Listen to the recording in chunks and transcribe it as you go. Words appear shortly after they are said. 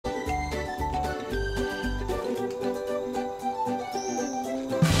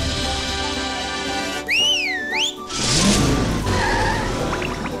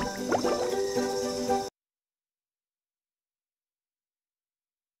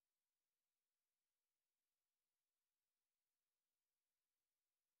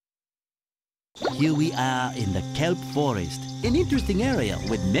Here we are in the Kelp Forest, an interesting area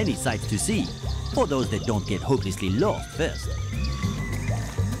with many sights to see, for those that don't get hopelessly lost first.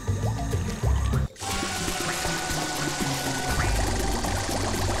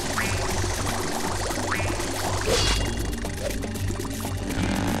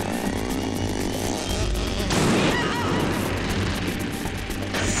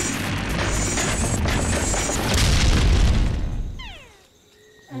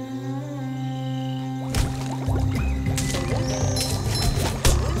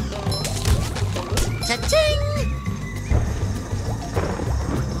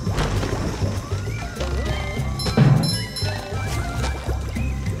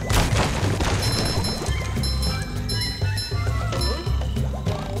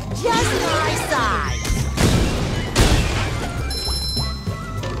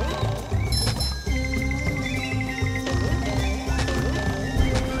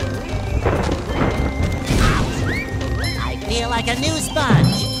 Like a new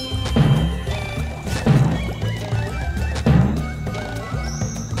sponge.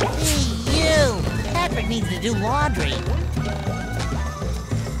 Hey, you! Patrick needs to do laundry.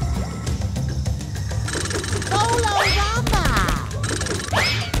 Solo Rama!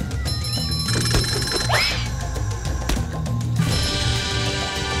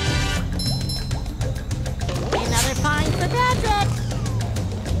 Another find for Patrick!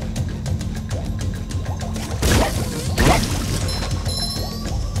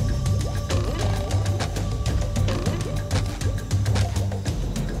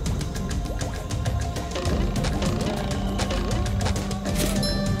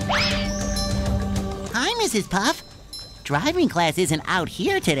 Mrs. Puff, driving class isn't out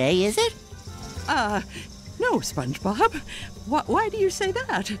here today, is it? No, SpongeBob. Why do you say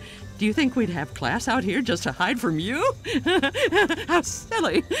that? Do you think we'd have class out here just to hide from you? How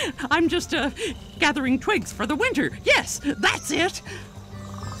silly. I'm just, gathering twigs for the winter. Yes, that's it.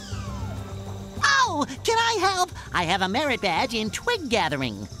 Oh, can I help? I have a merit badge in twig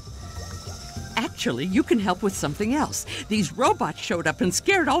gathering. Actually, you can help with something else. These robots showed up and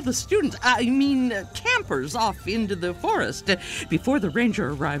scared all the students, campers off into the forest. Before the ranger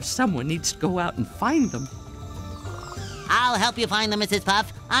arrives, someone needs to go out and find them. I'll help you find them, Mrs.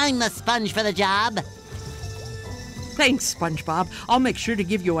 Puff. I'm the sponge for the job. Thanks, SpongeBob. I'll make sure to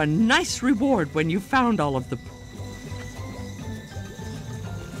give you a nice reward when you've found all of them.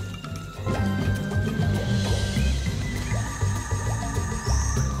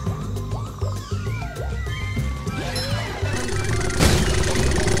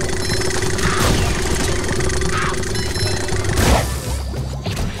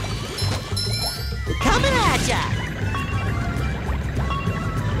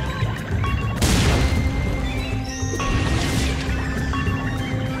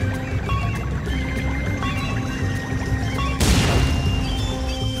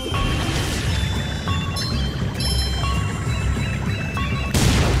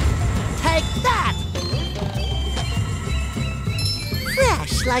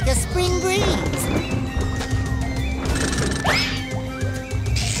 Like a spring breeze.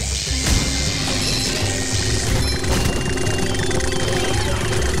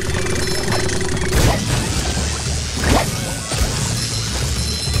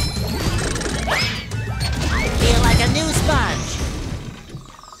 I feel like a new sponge.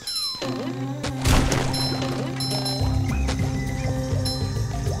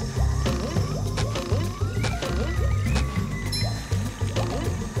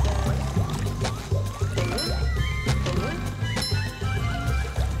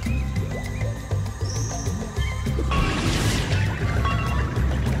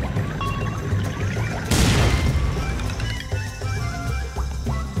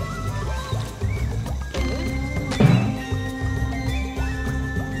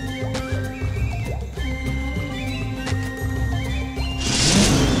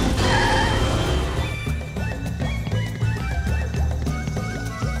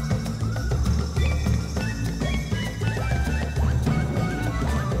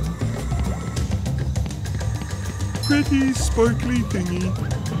 Pretty sparkly thingy.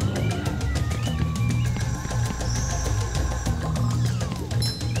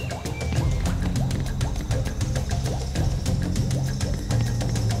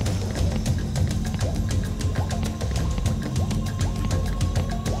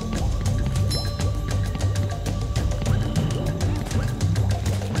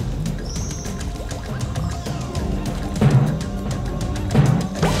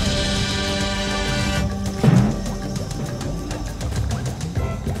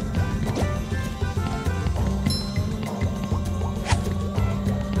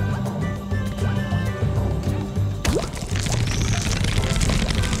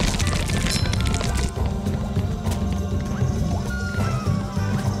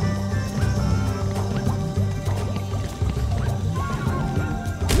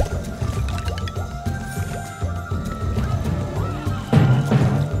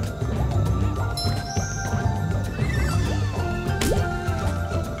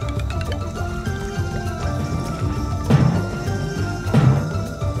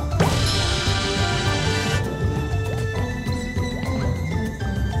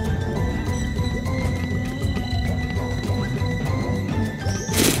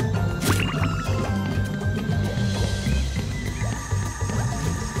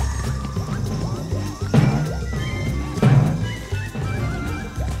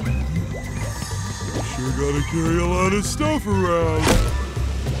 carry a lot of stuff around.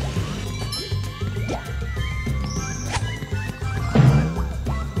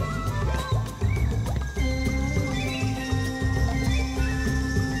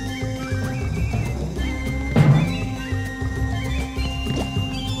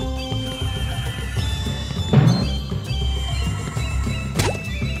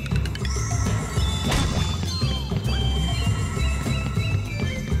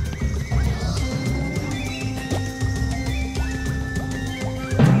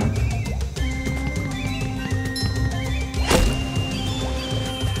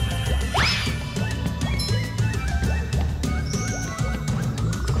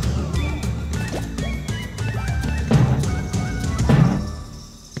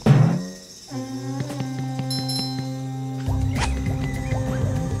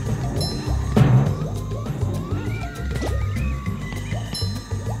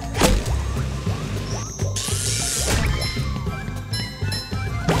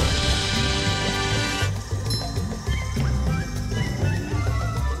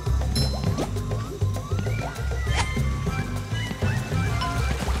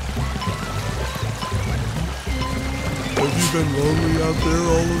 Have you been lonely out there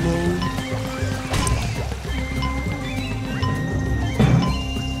all alone?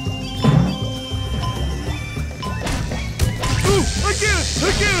 Ooh!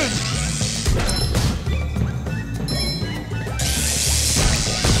 Again!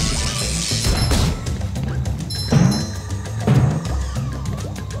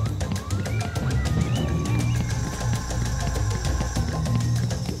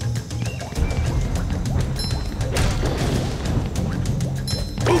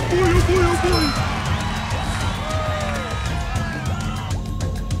 Oh boy!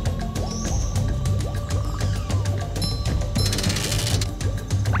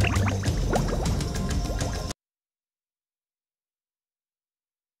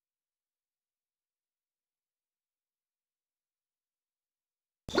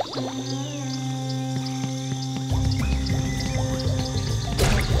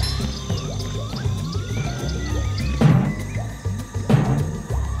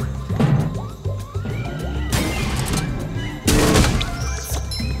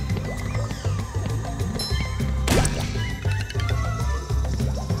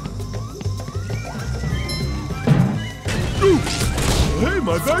 Hey,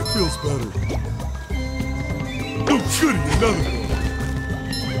 my back feels better. Oh, goody, another one.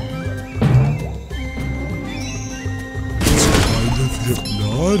 It's kind of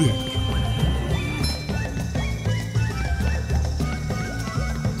hypnotic.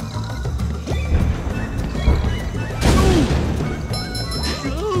 Oh,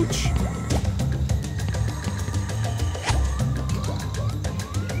 ouch.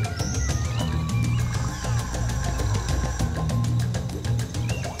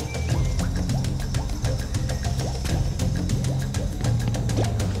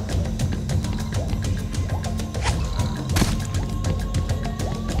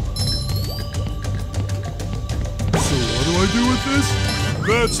 What do I do with this?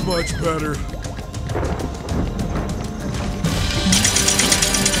 That's much better.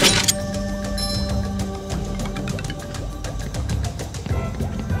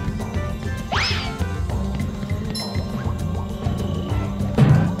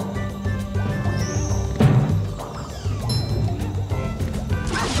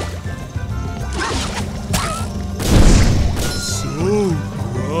 So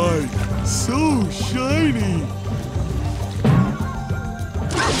bright, so shiny.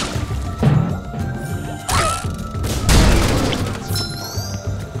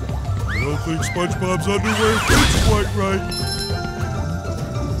 I don't think SpongeBob's underwear fits quite right.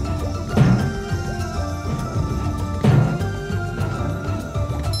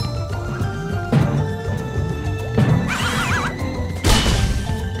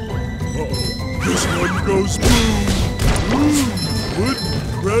 Uh-oh, this one goes boom. Ooh, wooden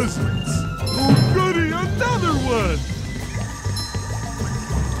presents. Oh goody, another one!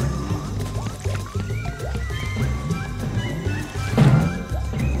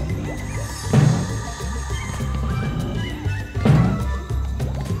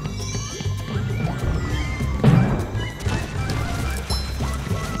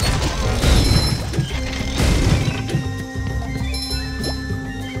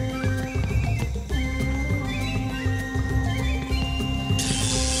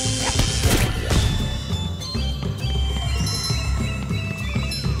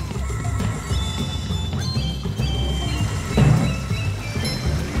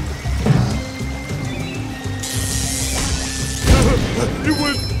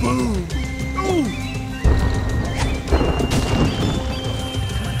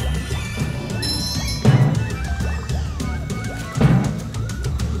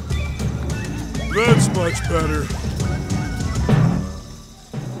 much better.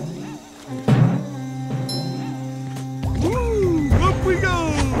 Woo! Up we go!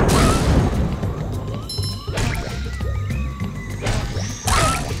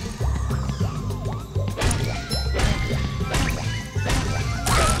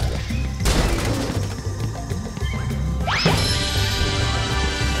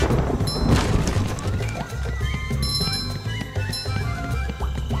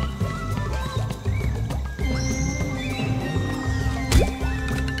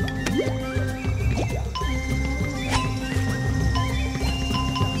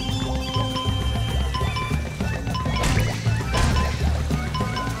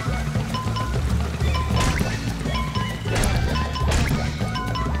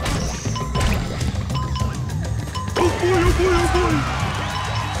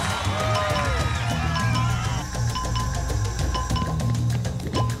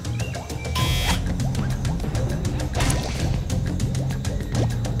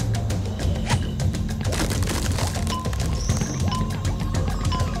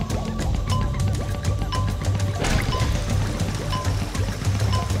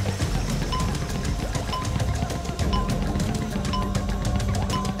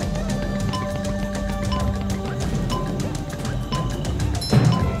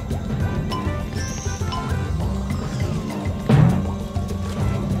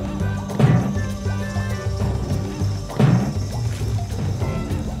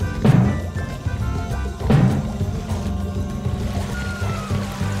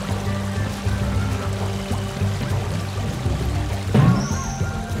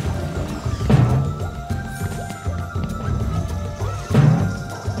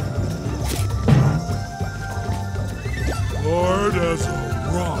 Hard as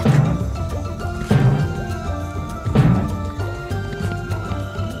a rock.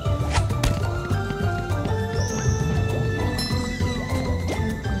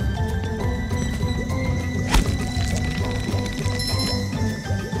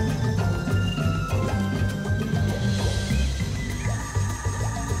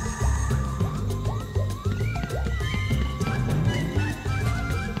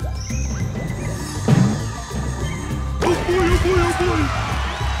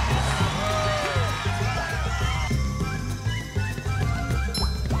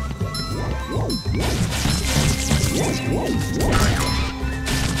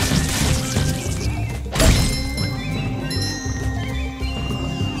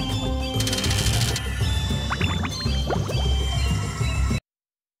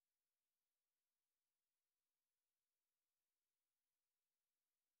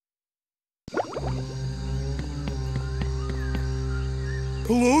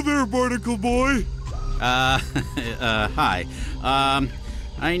 Hello there, Barnacle Boy. Hi.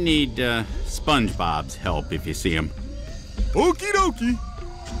 I need, Spongebob's help if you see him. Okie dokie.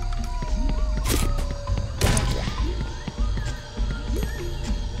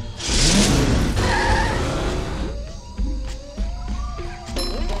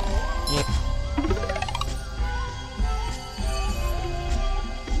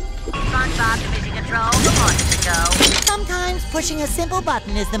 SpongeBob Division Control, reporting to go. Sometimes pushing a simple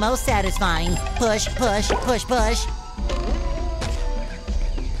button is the most satisfying. Push, push, push, push.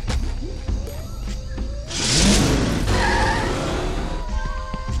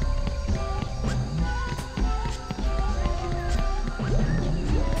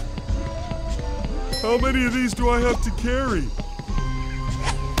 How many of these do I have to carry?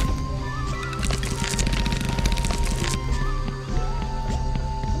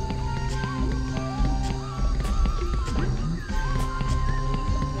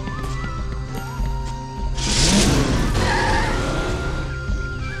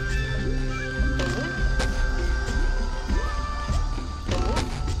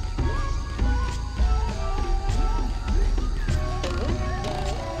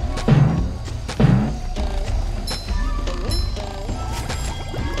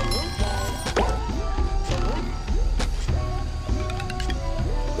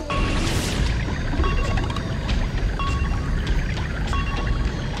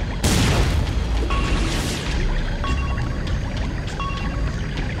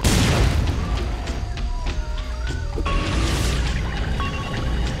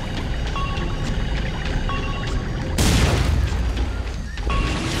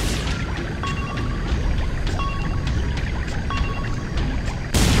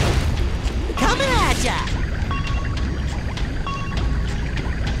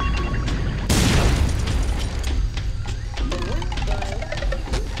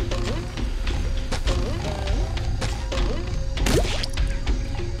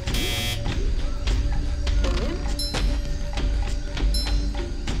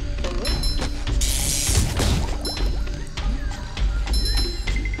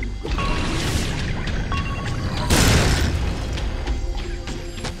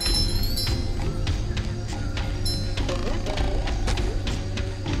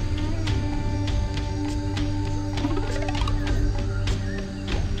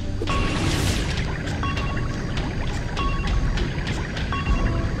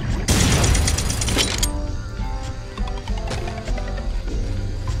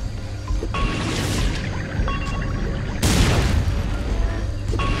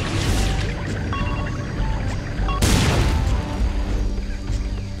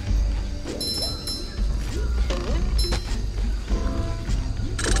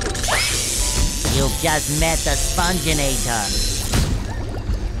 just met the Sponginator.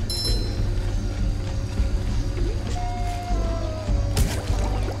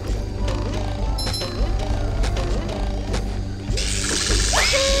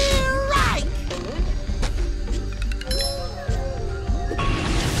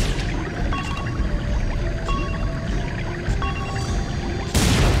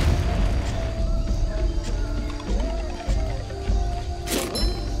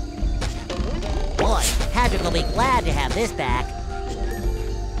 Patrick will be glad to have this back.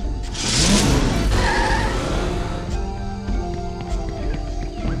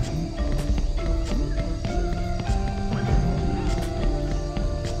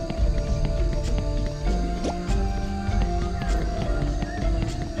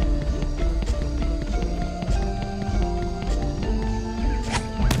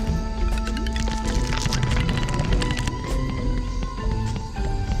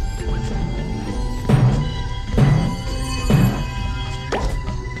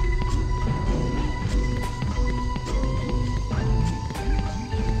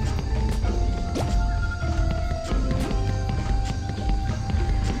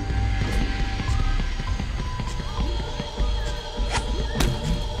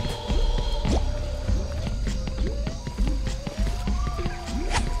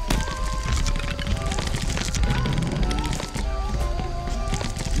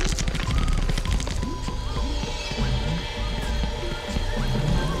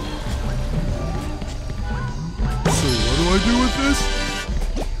 What do I do with this?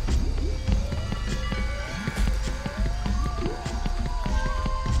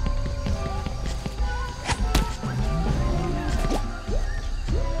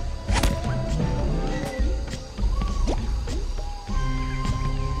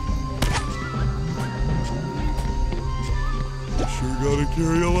 Sure gotta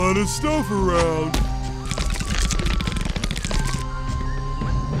carry a lot of stuff around.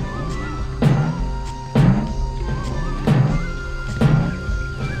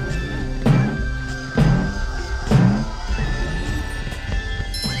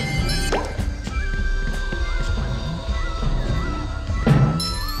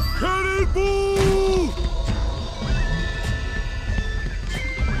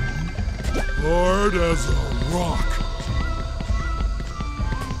 Hard as a rock.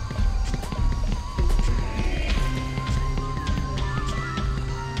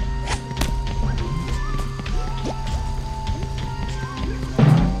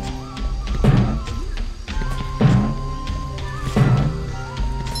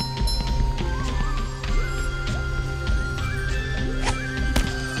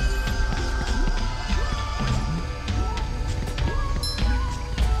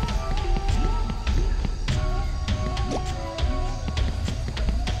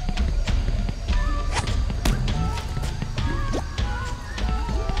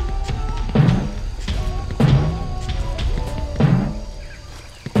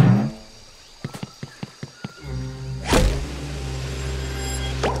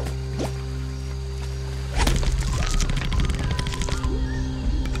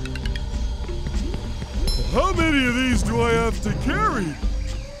 How many of these do I have to carry?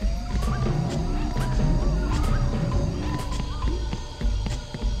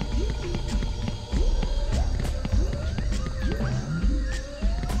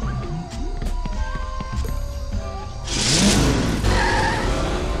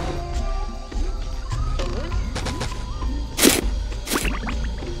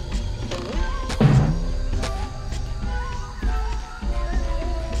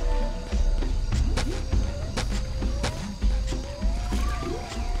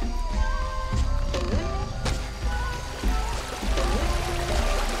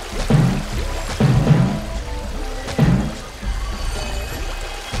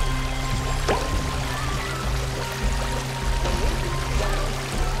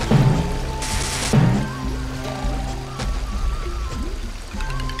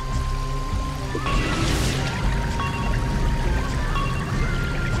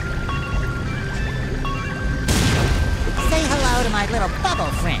 My little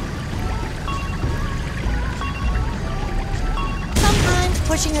bubble friend. Sometimes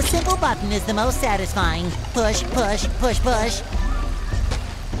pushing a simple button is the most satisfying. Push, push, push, push.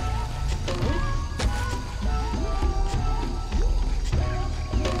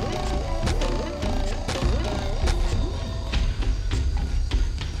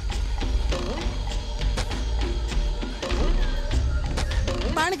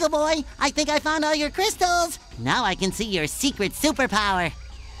 Barnacle Boy, I think I found all your crystals. Now I can see your secret superpower.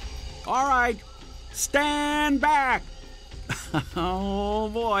 All right, stand back. Oh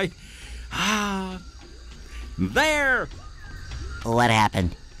boy. There! What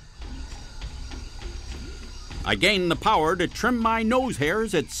happened? I gained the power to trim my nose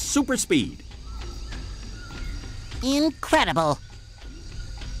hairs at super speed. Incredible.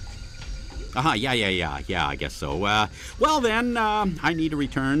 Yeah, I guess so. Well then, I need to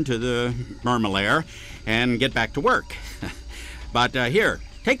return to the Mermalair and get back to work. But here,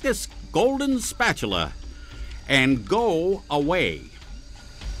 take this golden spatula and go away.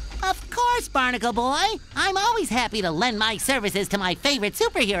 Of course, Barnacle Boy. I'm always happy to lend my services to my favorite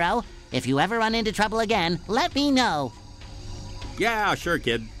superhero. If you ever run into trouble again, let me know. Yeah, sure,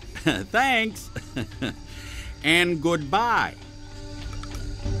 kid. Thanks. And goodbye.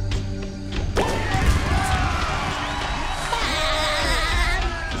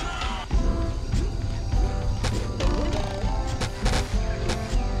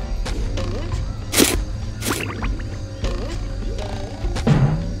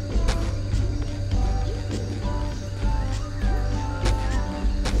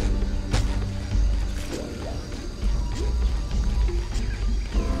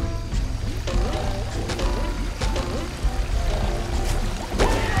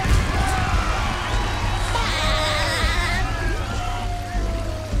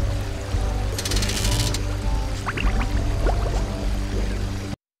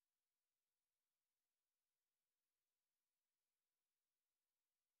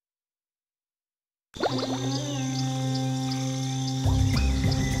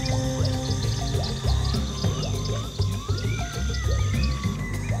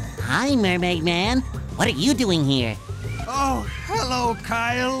 Hi, Mermaid Man. What are you doing here? Oh, hello,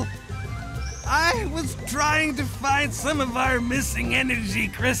 Kyle. I was trying to find some of our missing energy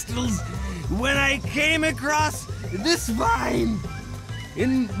crystals when I came across this vine.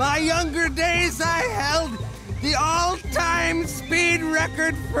 In my younger days, I held the all-time speed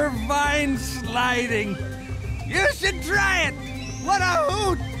record for vine sliding. You should try it. What a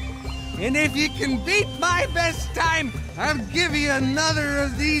hoot! And if you can beat my best time, I'll give you another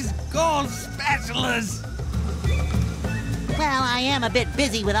of these gold spatulas. Well, I am a bit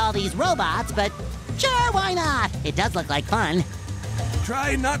busy with all these robots, but sure, why not? It does look like fun.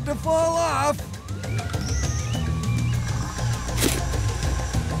 Try not to fall off.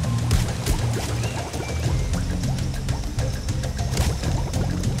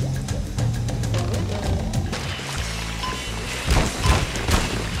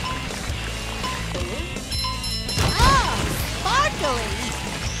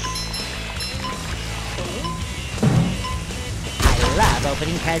 I love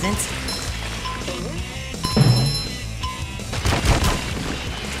opening presents.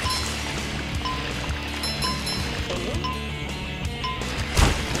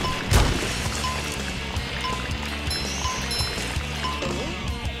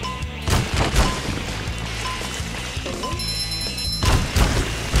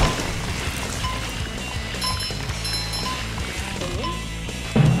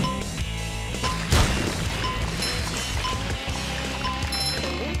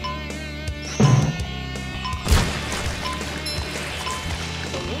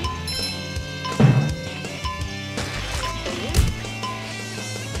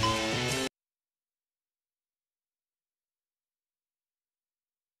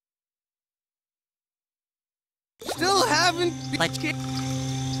 Still haven't... But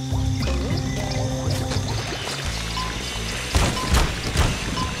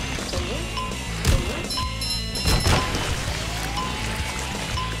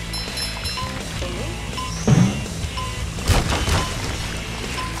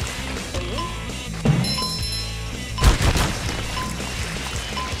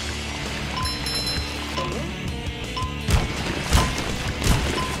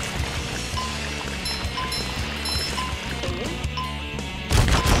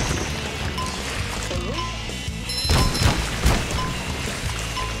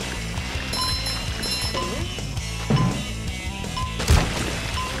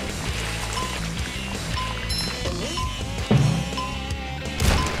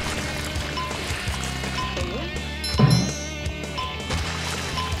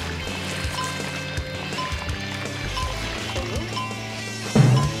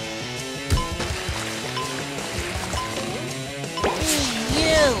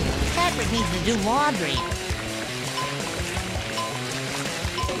Patrick needs to do laundry.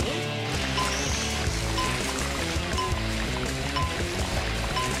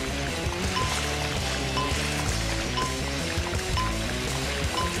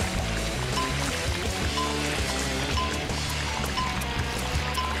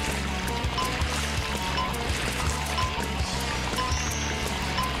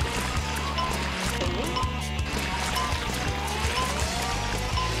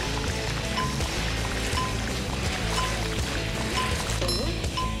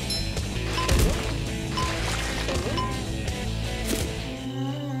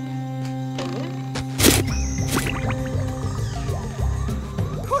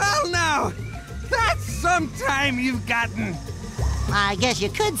 some time you've gotten. I guess you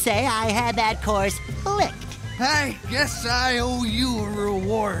could say I had that course licked. I guess I owe you a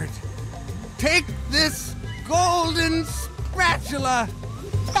reward. Take this golden spatula.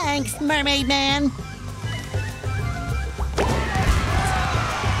 Thanks, Mermaid Man.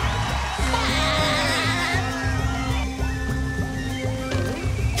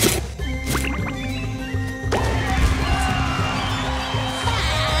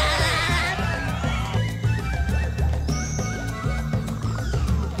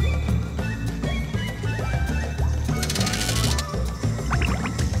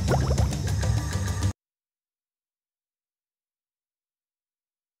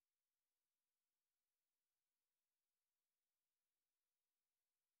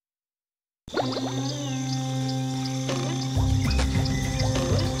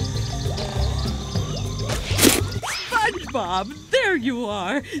 SpongeBob, there you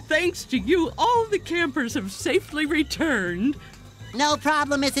are. Thanks to you, all the campers have safely returned. No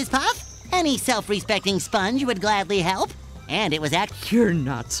problem, Mrs. Puff. Any self-respecting sponge would gladly help. And it was You're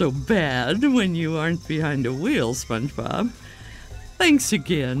not so bad when you aren't behind a wheel, SpongeBob. Thanks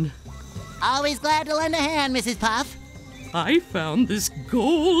again. always glad to lend a hand, Mrs. Puff. I found this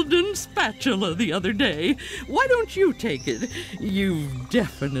golden spatula the other day. Why don't you take it? You've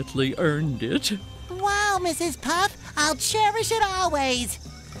definitely earned it. Wow, Mrs. Puff, I'll cherish it always.